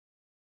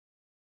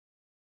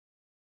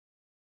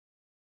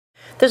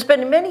There's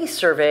been many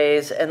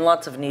surveys and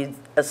lots of need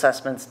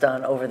assessments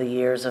done over the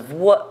years of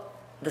what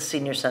the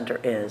senior center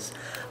is.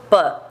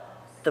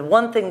 But the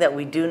one thing that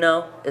we do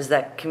know is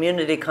that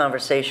community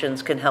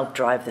conversations can help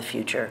drive the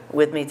future.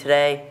 With me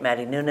today,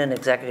 Maddie Noonan,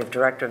 Executive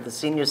Director of the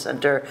Senior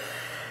Center.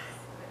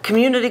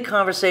 Community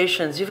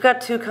conversations, you've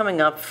got two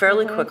coming up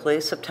fairly quickly,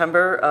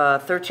 September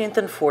 13th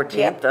and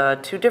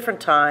 14th, two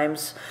different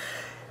times.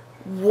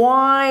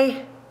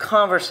 Why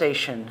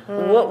conversation?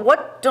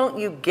 What don't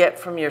you get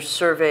from your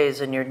surveys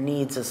and your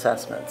needs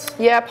assessments?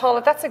 Yeah,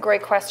 Paula, that's a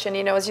great question.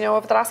 As you know,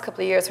 over the last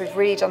couple of years, we've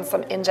really done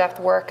some in-depth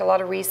work, a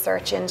lot of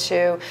research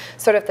into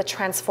sort of the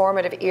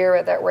transformative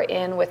era that we're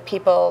in with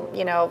people,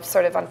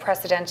 sort of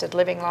unprecedented,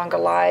 living longer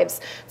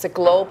lives. It's a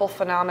global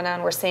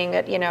phenomenon. We're seeing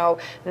it,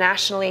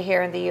 nationally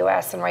here in the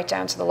US and right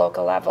down to the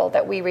local level,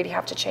 that we really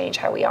have to change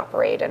how we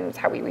operate and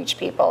how we reach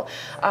people.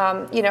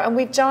 And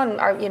we've done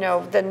our,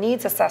 the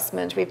needs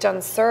assessment, we've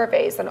done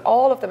surveys, and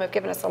all of them have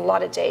given us a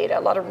lot of data, a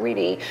lot of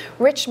really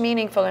rich,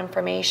 meaningful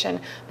information.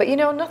 But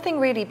nothing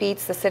really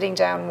beats the sitting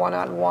down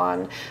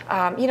one-on-one.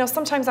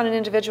 Sometimes on an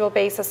individual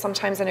basis,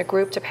 sometimes in a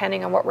group,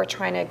 depending on what we're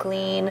trying to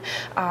glean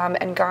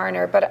and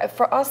garner. But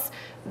for us,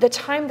 the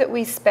time that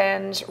we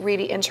spend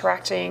really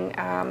interacting,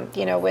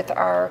 with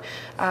our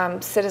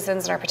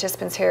citizens and our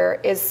participants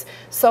here is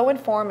so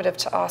informative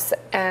to us.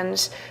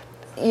 And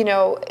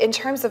in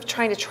terms of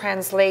trying to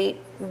translate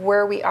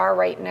where we are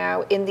right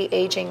now in the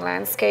aging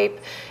landscape,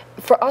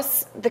 for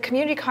us, the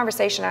community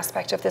conversation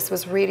aspect of this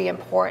was really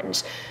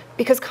important,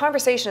 because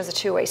conversation is a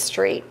two-way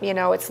street.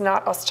 It's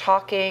not us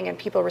talking and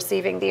people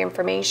receiving the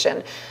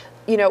information.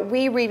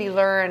 We really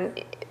learn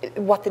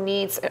what the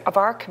needs of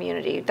our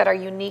community that are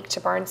unique to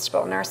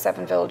Barnstable and our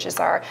 7 villages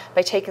are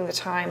by taking the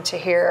time to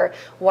hear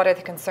what are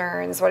the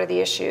concerns, what are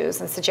the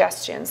issues and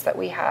suggestions that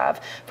we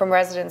have from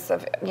residents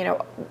of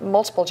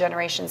multiple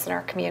generations in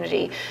our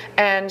community.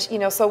 And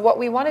so what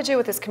we want to do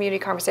with this community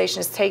conversation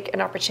is take an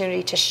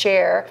opportunity to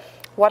share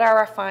what are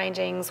our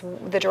findings,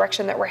 the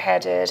direction that we're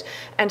headed,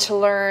 and to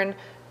learn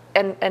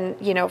and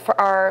for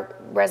our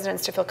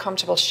residents to feel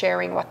comfortable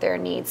sharing what their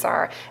needs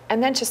are,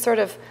 and then to sort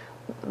of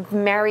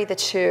marry the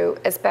two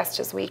as best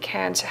as we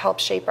can to help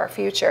shape our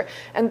future.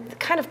 And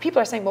kind of people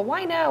are saying, well,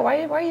 why now?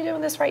 Why are you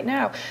doing this right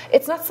now?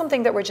 It's not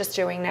something that we're just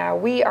doing now.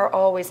 We are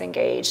always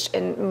engaged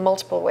in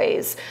multiple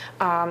ways,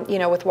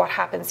 with what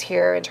happens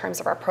here in terms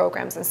of our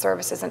programs and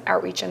services and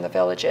outreach in the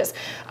villages.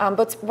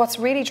 But what's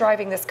really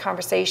driving this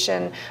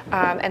conversation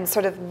and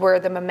sort of where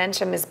the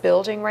momentum is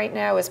building right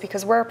now is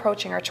because we're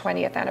approaching our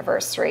 20th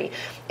anniversary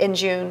in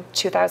June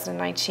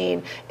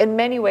 2019. In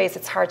many ways,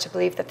 it's hard to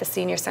believe that the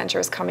Senior Centre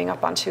is coming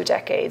up on 2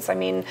 decades. I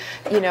mean,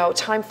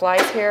 time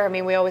flies here. I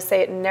mean, we always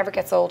say it never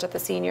gets old at the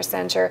Senior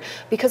Centre,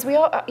 because we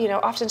all,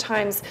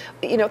 oftentimes,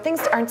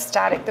 things aren't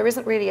static. There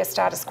isn't really a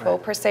status quo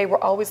per se. We're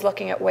always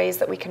looking at ways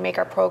that we can make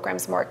our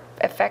programs more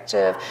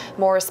effective,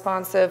 more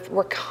responsive.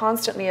 We're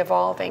constantly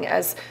evolving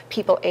as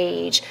people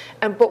age.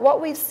 But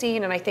what we've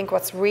seen, and I think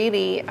what's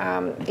really,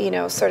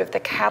 sort of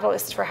the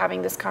catalyst for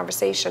having this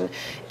conversation,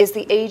 is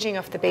the aging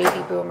of the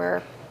baby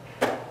boomer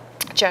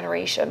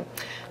generation.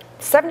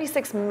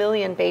 76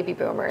 million baby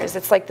boomers.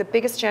 It's like the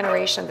biggest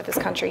generation that this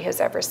country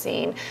has ever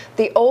seen.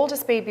 The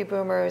oldest baby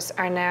boomers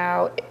are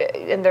now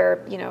in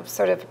their,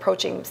 sort of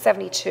approaching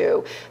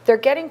 72. They're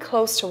getting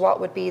close to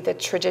what would be the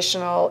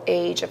traditional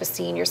age of a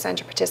senior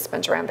centre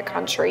participant around the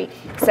country.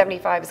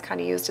 75 is kind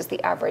of used as the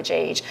average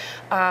age.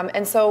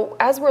 And so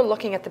as we're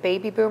looking at the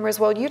baby boomers,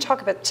 well, you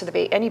talk about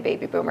any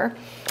baby boomer,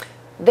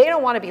 they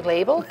don't want to be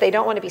labeled, they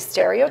don't want to be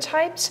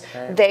stereotyped,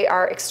 they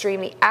are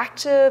extremely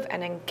active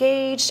and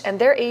engaged, and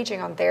they're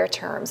aging on their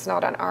terms,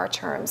 not on our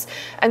terms.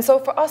 And so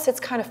for us, it's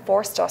kind of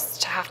forced us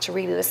to have to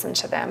really listen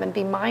to them and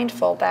be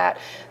mindful that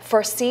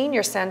for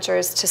senior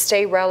centres to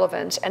stay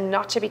relevant and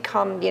not to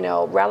become,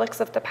 relics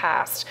of the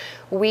past,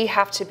 we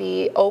have to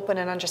be open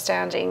and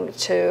understanding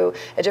to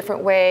a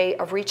different way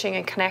of reaching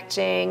and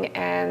connecting,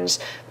 and,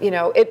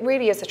 it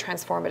really is a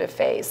transformative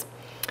phase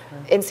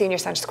in senior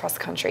centres across the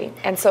country.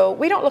 And so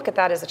we don't look at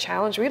that as a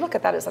challenge, we look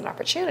at that as an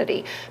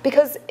opportunity,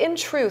 because in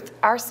truth,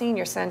 our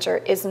senior centre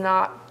is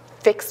not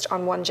fixed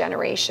on one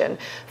generation.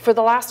 For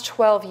the last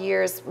 12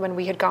 years, when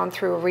we had gone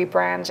through a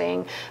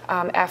rebranding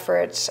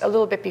effort, a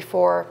little bit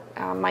before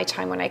my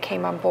time when I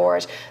came on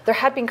board, there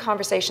had been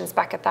conversations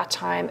back at that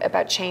time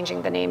about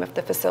changing the name of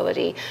the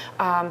facility,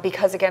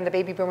 because again, the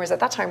baby boomers at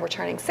that time were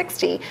turning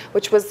 60,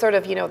 which was sort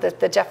of,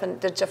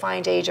 the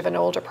defined age of an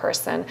older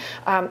person.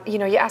 You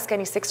ask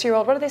any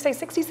 60-year-old, what do they say?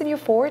 60's the new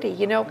 40.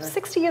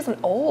 60 isn't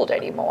old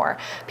anymore.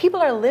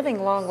 People are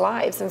living long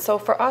lives. And so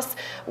for us,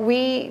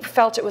 we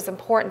felt it was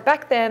important.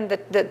 Back then,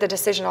 the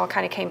decision all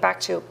kind of came back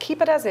to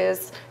keep it as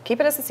is, keep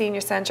it as a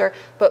senior centre,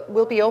 but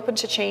we'll be open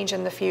to change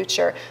in the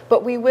future.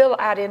 But we will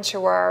add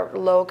into our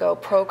logo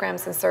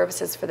programs and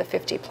services for the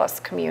 50-plus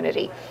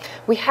community.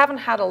 We haven't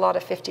had a lot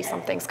of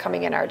 50-somethings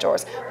coming in our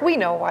doors. We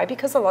know why,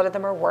 because a lot of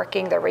them are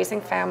working, they're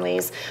raising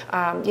families,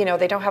 you know,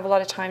 they don't have a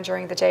lot of time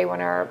during the day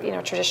when our, you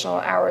know, traditional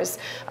hours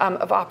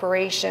of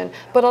operation.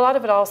 But a lot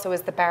of it also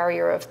is the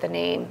barrier of the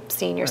name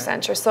senior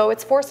centre. So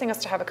it's forcing us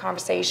to have a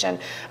conversation.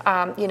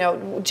 You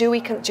know, do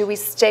we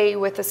stay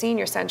with the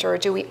senior centre, or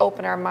do we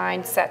open our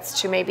mindsets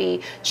to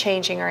maybe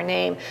changing our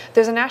name?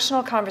 There's a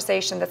national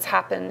conversation that's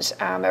happened.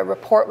 A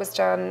report was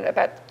done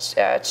about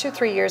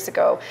 2-3 years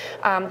ago.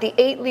 The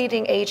 8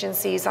 leading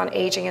agencies on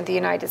aging in the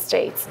United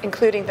States,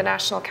 including the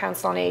National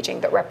Council on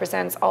Aging that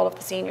represents all of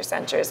the senior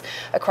centres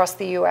across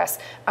the US,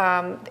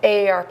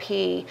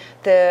 AARP,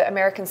 the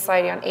American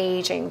Society on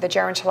Aging, the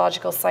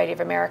Gerontological Society of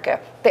America,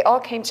 they all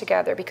came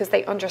together because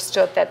they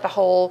understood that the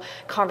whole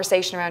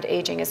conversation around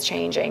aging is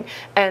changing.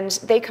 And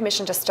they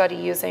commissioned a study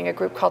using a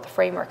group called the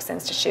Frameworks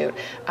Institute.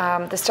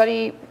 The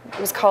study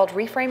was called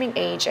Reframing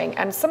Aging,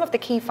 and some of the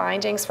key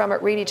findings from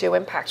it really do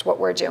impact what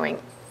we're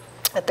doing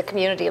at the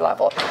community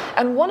level.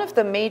 And one of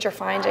the major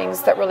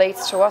findings that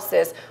relates to us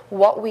is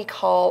what we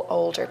call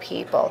older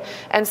people.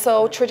 And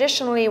so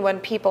traditionally when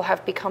people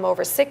have become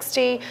over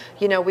 60,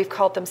 you know, we've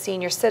called them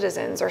senior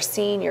citizens or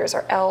seniors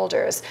or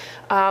elders.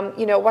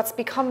 You know, what's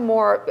become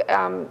more,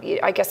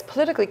 I guess,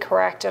 politically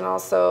correct and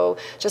also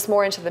just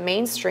more into the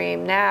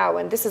mainstream now,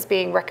 and this is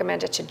being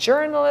recommended to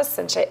journalists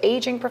and to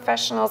aging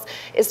professionals,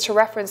 is to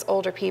reference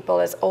older people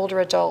as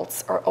older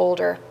adults or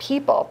older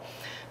people.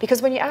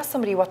 Because when you ask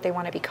somebody what they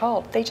want to be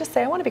called, they just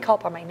say, I want to be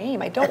called by my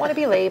name. I don't want to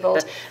be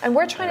labeled. And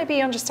we're trying to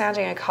be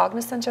understanding and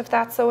cognizant of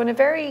that. So in a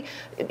very,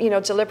 you know,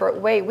 deliberate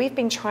way, we've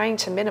been trying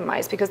to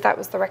minimize, because that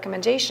was the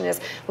recommendation, is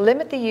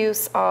limit the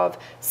use of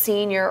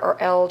senior or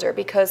elder,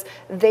 because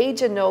they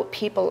denote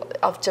people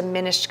of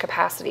diminished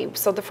capacity.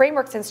 So the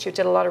Frameworks Institute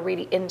did a lot of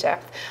really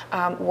in-depth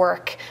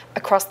work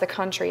across the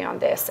country on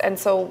this. And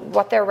so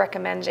what they're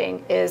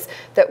recommending is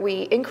that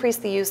we increase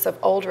the use of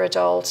older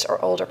adult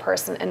or older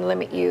person and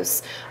limit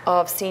use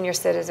of senior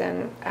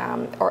citizen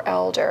or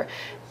elder.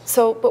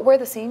 So, but we're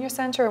the senior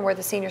centre and we're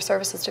the senior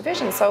services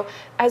division. So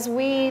as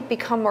we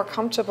become more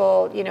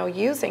comfortable, you know,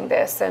 using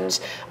this, and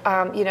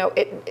you know,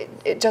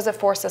 it does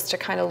force us to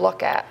kind of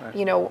look at,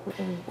 you know,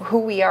 who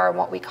we are and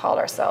what we call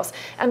ourselves.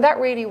 And that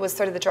really was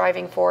sort of the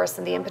driving force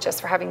and the impetus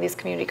for having these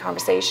community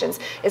conversations,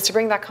 is to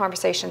bring that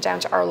conversation down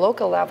to our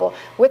local level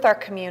with our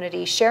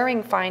community,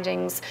 sharing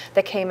findings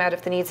that came out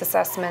of the needs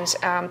assessment,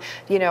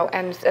 you know,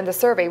 and the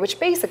survey, which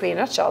basically in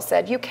a nutshell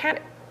said you can't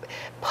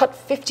put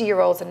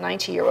 50-year-olds and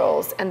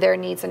 90-year-olds and their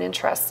needs and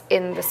interests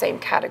in the same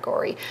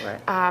category.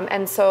 Right.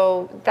 And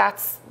so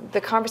that's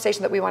the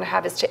conversation that we want to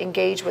have, is to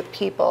engage with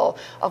people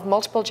of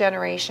multiple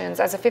generations.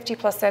 As a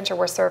 50-plus centre,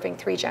 we're serving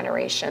 3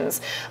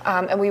 generations.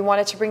 And we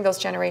wanted to bring those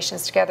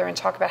generations together and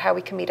talk about how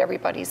we can meet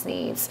everybody's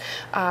needs,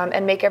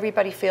 and make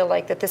everybody feel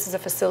like that this is a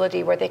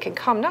facility where they can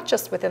come, not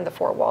just within the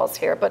 4 walls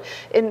here, but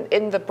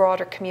in the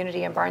broader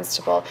community in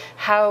Barnstable,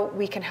 how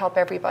we can help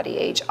everybody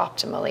age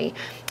optimally.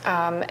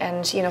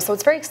 And, you know, so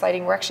it's very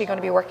exciting. We're actually going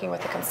to be working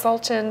with a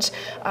consultant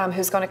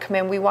who's going to come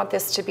in. We want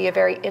this to be a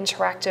very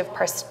interactive,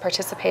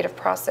 participative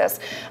process.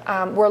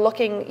 We're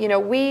looking, you know,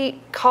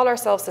 we call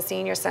ourselves the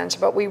senior centre,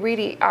 but we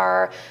really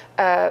are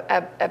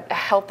a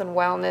health and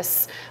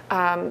wellness,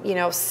 you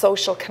know,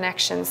 social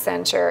connection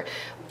centre.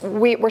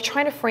 We're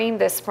trying to frame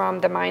this from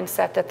the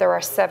mindset that there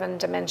are 7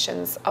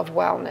 dimensions of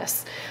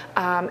wellness.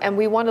 And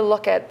we want to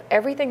look at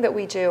everything that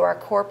we do, our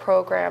core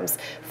programs,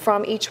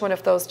 from each one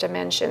of those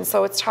dimensions.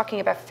 So it's talking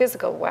about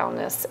physical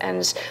wellness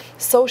and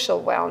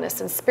social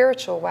wellness and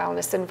spiritual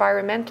wellness,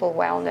 environmental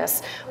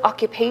wellness,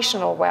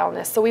 occupational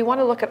wellness. So we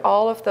want to look at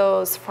all of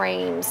those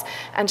frames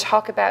and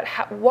talk about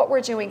what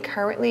we're doing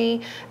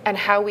currently and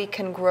how we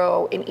can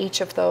grow in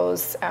each of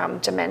those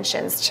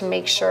dimensions to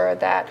make sure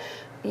that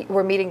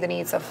we're meeting the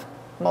needs of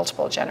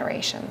multiple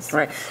generations.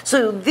 Right.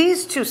 So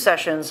these 2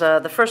 sessions,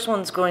 the first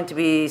one's going to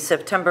be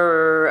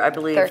September, I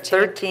believe,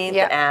 13th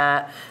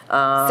yeah.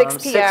 at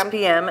 6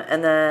 p.m.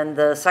 And then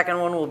the second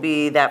one will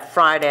be that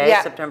Friday,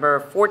 yeah.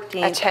 September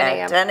 14th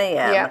at 10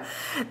 a.m. Yeah.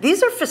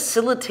 These are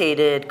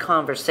facilitated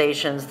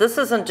conversations. This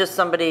isn't just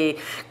somebody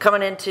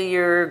coming into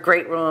your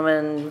great room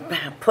and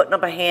putting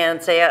up a hand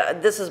and say,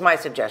 this is my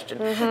suggestion.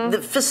 Mm-hmm.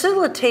 The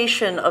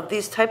facilitation of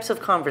these types of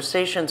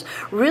conversations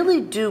really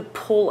do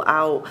pull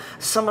out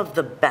some of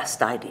the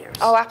best ideas.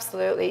 Oh,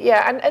 absolutely.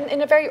 Yeah, and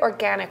in a very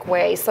organic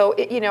way. So,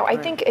 you know, I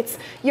think it's,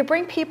 you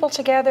bring people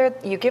together,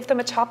 you give them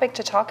a topic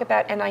to talk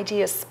about, and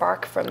ideas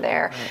spark from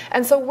there. Right.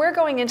 And so we're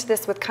going into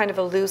this with kind of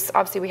a loose,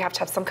 obviously we have to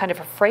have some kind of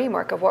a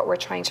framework of what we're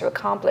trying to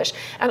accomplish.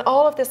 And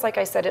all of this, like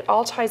I said, it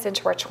all ties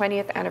into our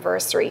 20th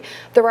anniversary.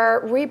 There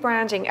are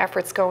rebranding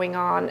efforts going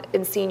on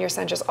in senior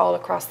centres all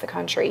across the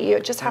country. You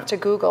just have to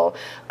Google,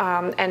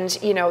 and,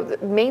 you know,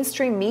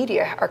 mainstream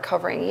media are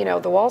covering, you know,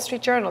 the Wall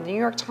Street Journal, the New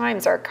York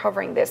Times are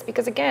covering this,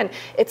 because again,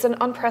 it's an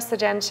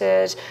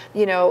unprecedented,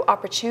 you know,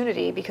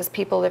 opportunity because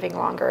people living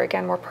longer,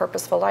 again, more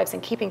purposeful lives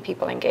and keeping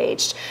people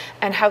engaged,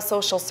 and how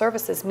social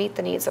services meet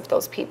the needs of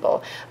those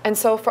people. And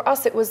so for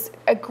us, it was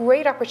a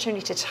great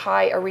opportunity to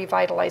tie a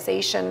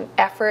revitalization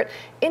effort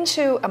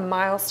into a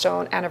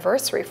milestone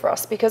anniversary for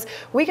us, because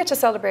we get to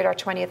celebrate our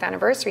 20th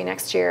anniversary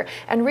next year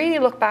and really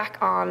look back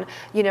on,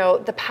 you know,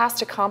 the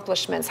past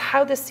accomplishments,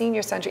 how the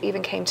senior centre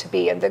even came to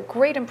be, and the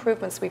great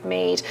improvements we've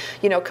made,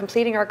 you know,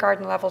 completing our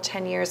garden level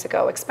 10 years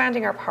ago,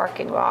 expanding our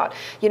parking lot,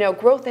 you know,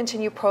 growth into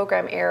new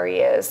program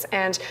areas,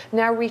 and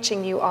now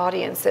reaching new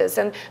audiences.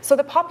 And so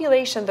the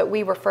population that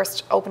we were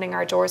first opening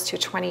our doors to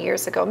 20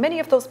 years ago, many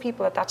of those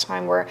people at that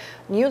time were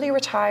newly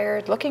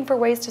retired, looking for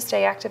ways to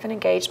stay active and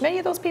engaged. Many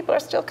of those people are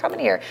still coming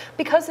here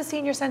because the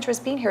senior centre has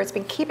been here. It's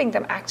been keeping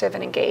them active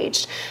and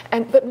engaged.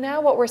 But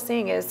now what we're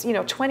seeing is, you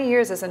know, 20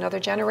 years is another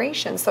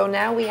generation. So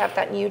now we have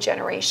that new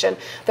generation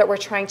that we're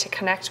trying to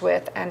connect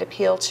with and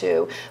appeal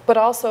to. But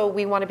also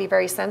we want to be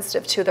very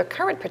sensitive to the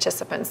current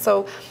participants.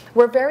 So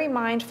we're very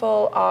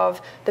mindful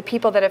of the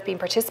people that have been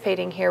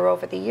participating here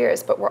over the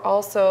years, but we're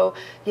also,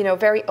 you know,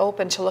 very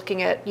open to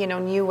looking at, you know,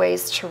 new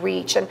ways to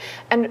reach. And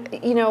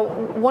you know,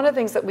 one of the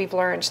things that we've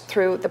learned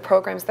through the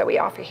programs that we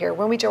offer here,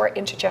 when we do our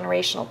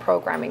intergenerational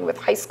programming with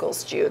high school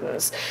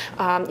students,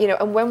 you know,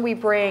 and when we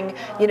bring,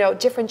 you know,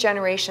 different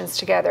generations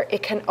together,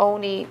 it can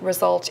only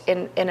result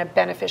in a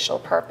beneficial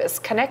purpose.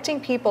 Connecting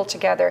people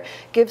together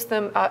gives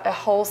them a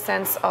whole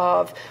sense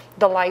of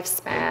the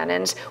lifespan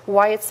and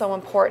why it's so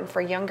important for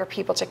younger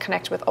people to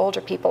connect with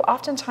older people.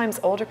 Oftentimes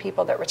older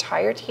people that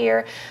retired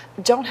here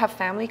don't have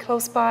family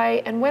close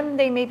by, and when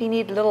they maybe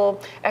need a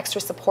little extra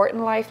support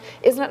in life,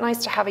 isn't it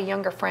nice to have a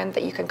younger friend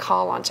that you can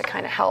call on to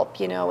kind of help,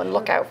 you know, and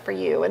look out for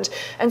you?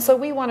 And so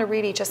we want to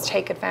really just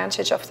take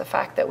advantage of the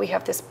fact that we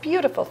have this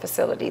beautiful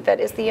facility that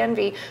is the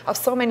envy of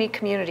so many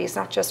communities,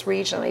 not just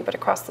regionally but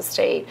across the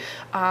state.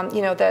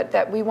 You know,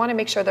 that we want to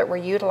make sure that we're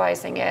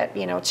utilizing it,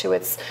 you know, to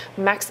its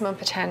maximum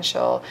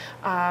potential.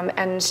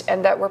 And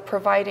that we're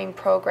providing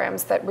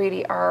programs that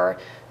really are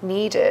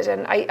needed.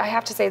 And I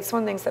have to say, it's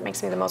one of the things that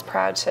makes me the most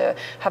proud to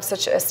have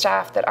such a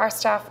staff, that our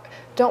staff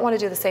don't want to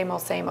do the same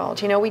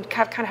old. You know, we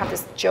kind of have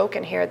this joke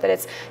in here that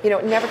it's, you know,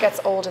 it never gets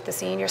old at the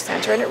senior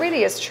centre, and it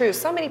really is true.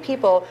 So many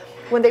people,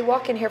 when they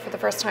walk in here for the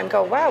first time,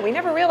 go, wow, we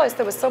never realized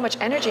there was so much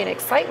energy and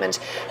excitement.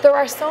 There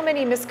are so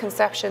many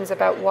misconceptions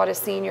about what a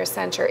senior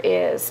centre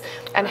is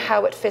and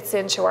how it fits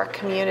into our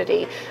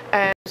community.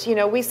 And you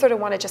know, we sort of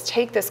want to just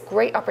take this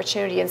great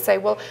opportunity and say,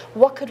 well,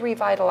 what could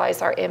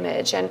revitalize our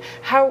image, and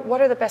what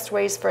are the best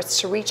ways for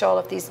us to reach all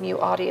of these new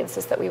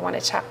audiences that we want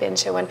to tap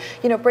into, and,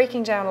 you know,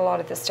 breaking down a lot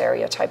of the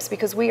stereotypes,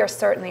 because we are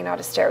certainly not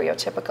a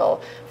stereotypical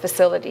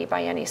facility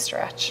by any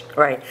stretch.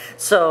 Right.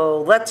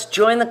 So let's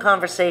join the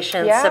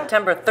conversation. Yeah.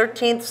 September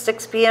 13th,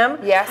 6 p.m.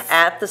 Yes.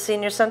 At the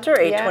Senior Center,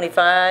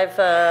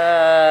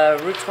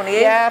 825 Route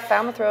 28. Yeah,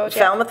 Falmouth Road.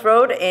 Falmouth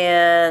Road,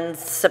 and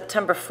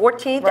September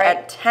 14th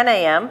at 10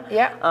 a.m.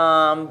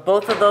 Yeah.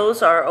 Both of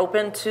those are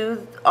open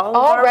to all of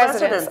our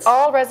residents.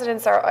 All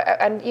residents are,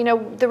 and you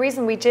know, the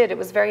reason we did, it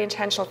was very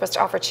intentional for us to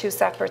offer 2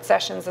 separate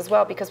sessions as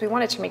well, because we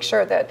wanted to make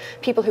sure that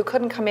people who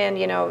couldn't come in,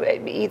 you know,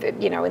 either,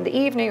 you know, in the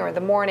evening or in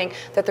the morning,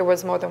 that there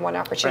was more than one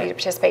opportunity to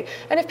participate.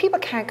 And if people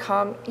can't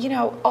come, you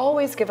know,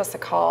 always give us a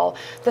call.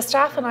 The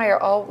staff and I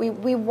are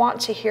we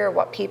want to hear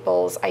what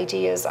people's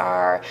ideas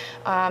are.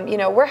 You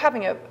know, we're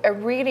having a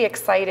really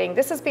exciting,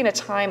 this has been a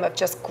time of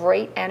just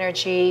great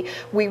energy.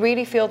 We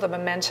really feel the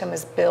momentum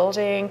is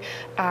building.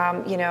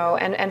 You know,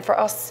 and for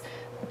us,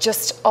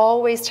 just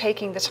always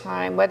taking the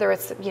time, whether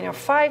it's, you know,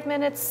 5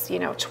 minutes, you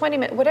know, 20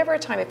 minutes, whatever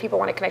time, if people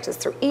want to connect us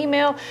through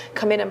email,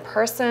 come in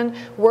person,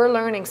 we're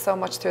learning so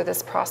much through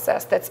this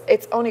process that's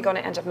it's only going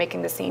to end up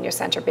making the senior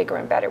centre bigger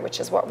and better, which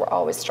is what we're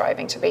always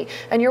striving to be.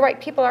 And you're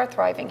right, people are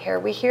thriving here.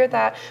 We hear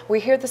that. We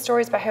hear the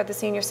stories about how the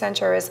senior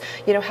centre is,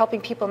 you know, helping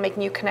people make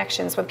new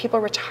connections. When people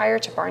retire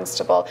to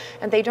Barnstable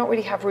and they don't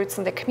really have roots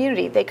in the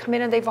community, they come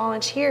in and they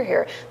volunteer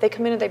here. They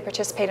come in and they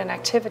participate in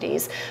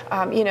activities,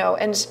 you know,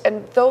 and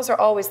those are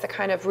always the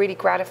kind of really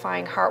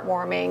gratifying,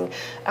 heartwarming,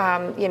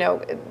 you know,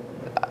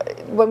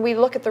 when we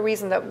look at the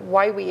reason that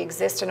why we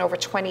exist in over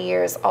 20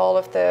 years, all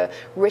of the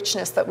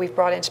richness that we've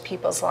brought into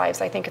people's lives,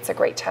 I think it's a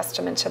great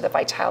testament to the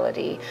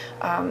vitality,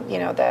 you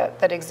know,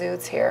 that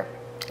exudes here.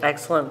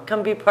 Excellent.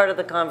 Come be part of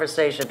the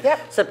conversation.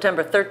 Yep.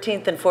 September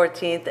 13th and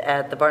 14th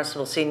at the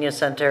Barnstable Senior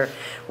Center.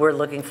 We're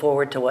looking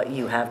forward to what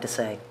you have to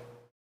say.